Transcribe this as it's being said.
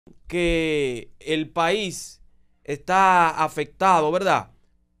que el país está afectado, ¿verdad?,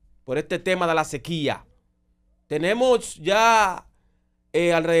 por este tema de la sequía. Tenemos ya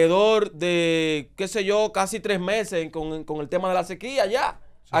alrededor de, qué sé yo, casi 3 meses con el tema de la sequía ya,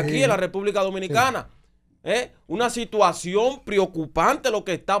 sí, aquí en la República Dominicana. Sí. Una situación preocupante lo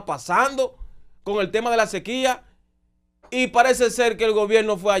que está pasando con el tema de la sequía, y parece ser que el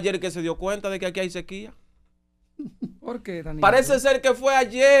gobierno fue ayer que se dio cuenta de que aquí hay sequía. ¿Por qué, Daniel? Parece ser que fue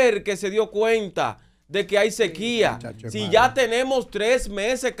ayer que se dio cuenta de que hay sequía. Si ya tenemos 3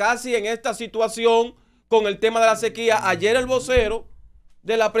 meses casi en esta situación con el tema de la sequía. Ayer el vocero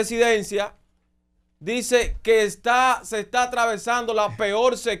de la presidencia dice que se está atravesando la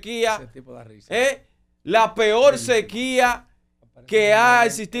peor sequía, la peor sequía que ha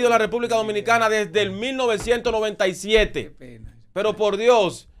existido en la República Dominicana desde el 1997. Pero por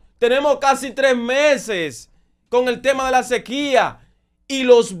Dios, tenemos casi 3 meses con el tema de la sequía, y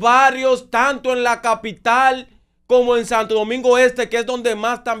los barrios, tanto en la capital como en Santo Domingo Este, que es donde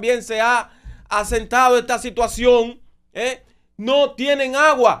más también se ha asentado esta situación, no tienen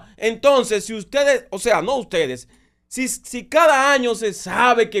agua. Entonces, si ustedes, o sea, no ustedes, si cada año se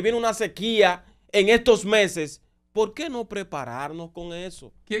sabe que viene una sequía en estos meses, ¿por qué no prepararnos con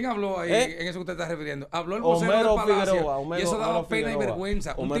eso? ¿Quién habló ahí en eso que usted está refiriendo? Habló el vocero del Palacio, y eso daba pena y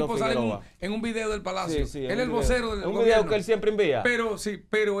vergüenza. Un tipo sale en un video del Palacio. Sí, él es el vocero del gobierno. Un video que él siempre envía. Pero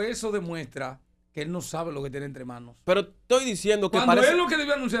eso demuestra que él no sabe lo que tiene entre manos. Pero estoy diciendo que cuando él lo que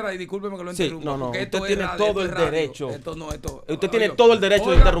debió anunciar ahí, discúlpeme que lo interrumpa. No, usted tiene todo el derecho. Usted tiene todo el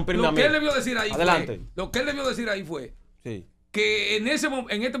derecho de interrumpirme a mí. Lo que él debió decir ahí Adelante. Lo que él debió decir ahí fue que en este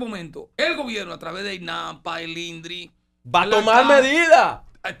momento el gobierno, a través de INAPA, el INDRI, va a tomar medidas.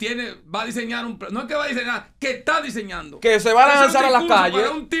 Va a diseñar no es que va a diseñar, que está diseñando. Que se va a lanzar a las calles.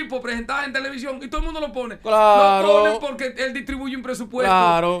 Para un tipo presentado en televisión y todo el mundo lo pone. Claro. Lo pone porque él distribuye un presupuesto.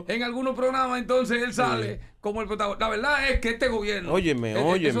 Claro. En algunos programas, entonces él sale como el protagonista. La verdad es que este gobierno. Óyeme.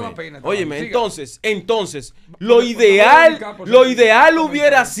 Eso da pena. Óyeme, entonces, lo ideal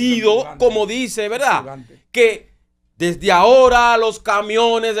hubiera sido, como dice, ¿verdad?, que desde ahora los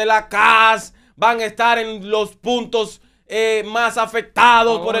camiones de la CAS van a estar en los puntos más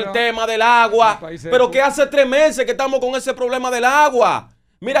afectados por el tema del agua. Pero que hace 3 meses que estamos con ese problema del agua.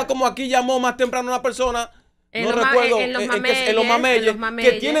 Mira como aquí llamó más temprano una persona, no recuerdo, en los mameyes,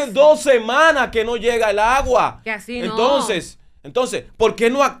 que tiene 2 semanas que no llega el agua. Que así no. Entonces, ¿por qué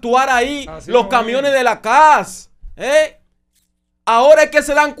no actuar ahí los camiones de la CAS? Ahora es que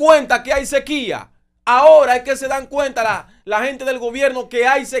se dan cuenta que hay sequía. Ahora es que se dan cuenta la gente del gobierno que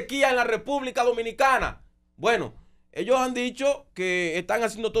hay sequía en la República Dominicana. Bueno, ellos han dicho que están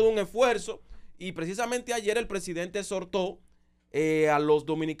haciendo todo un esfuerzo, y precisamente ayer el presidente exhortó a los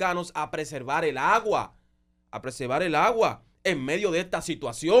dominicanos a preservar el agua, en medio de esta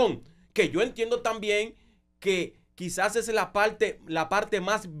situación, que yo entiendo también que quizás es la parte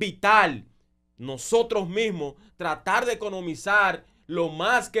más vital. Nosotros mismos tratar de economizar lo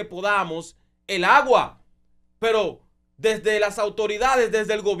más que podamos el agua, pero desde las autoridades,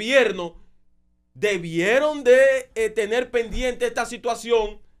 desde el gobierno, debieron de tener pendiente esta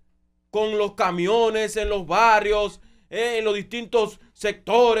situación con los camiones en los barrios, en los distintos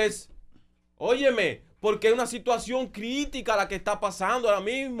sectores. Óyeme, porque es una situación crítica la que está pasando ahora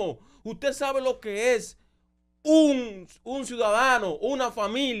mismo. Usted sabe lo que es un ciudadano, una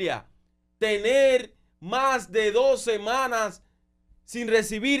familia, tener más de 2 semanas sin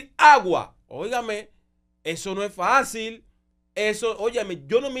recibir agua. Óigame, eso no es fácil. Eso, óyeme,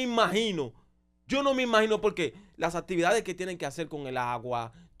 yo no me imagino, porque las actividades que tienen que hacer con el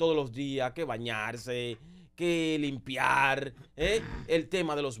agua todos los días, que bañarse, que limpiar, el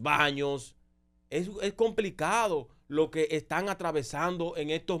tema de los baños, es complicado lo que están atravesando en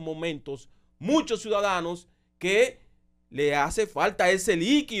estos momentos muchos ciudadanos, que le hace falta ese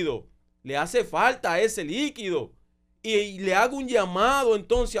líquido, y le hago un llamado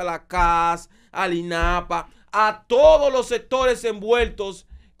entonces a la CAS, al INAPA, a todos los sectores envueltos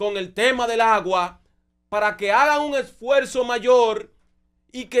con el tema del agua, para que hagan un esfuerzo mayor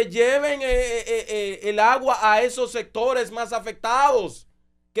y que lleven el agua a esos sectores más afectados,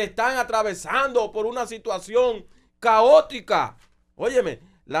 que están atravesando por una situación caótica. Óyeme,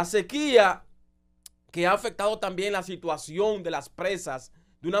 la sequía que ha afectado también la situación de las presas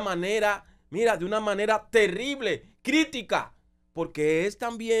de una manera, terrible, crítica, porque es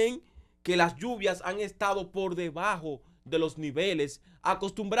también que las lluvias han estado por debajo de los niveles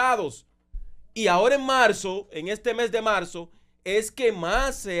acostumbrados. Y ahora en marzo, en este mes de marzo, es que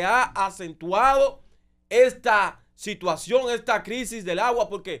más se ha acentuado esta situación, esta crisis del agua,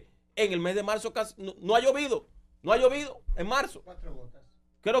 porque en el mes de marzo casi no ha llovido. No ha llovido en marzo. 4 gotas.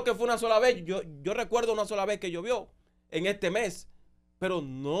 Creo que fue una sola vez. Yo recuerdo una sola vez que llovió en este mes. Pero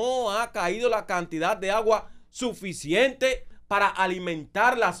no ha caído la cantidad de agua suficiente para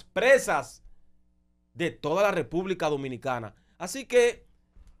alimentar las presas de toda la República Dominicana. Así que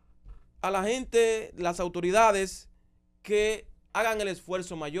a la gente, las autoridades, que hagan el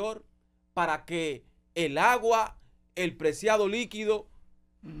esfuerzo mayor para que el agua, el preciado líquido,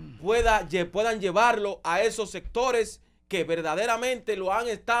 puedan llevarlo a esos sectores que verdaderamente lo han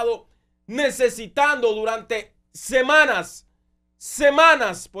estado necesitando durante semanas,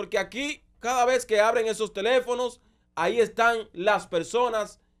 porque aquí cada vez que abren esos teléfonos, ahí están las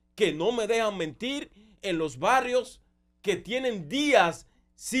personas que no me dejan mentir en los barrios que tienen días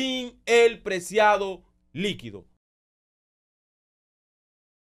sin el preciado líquido.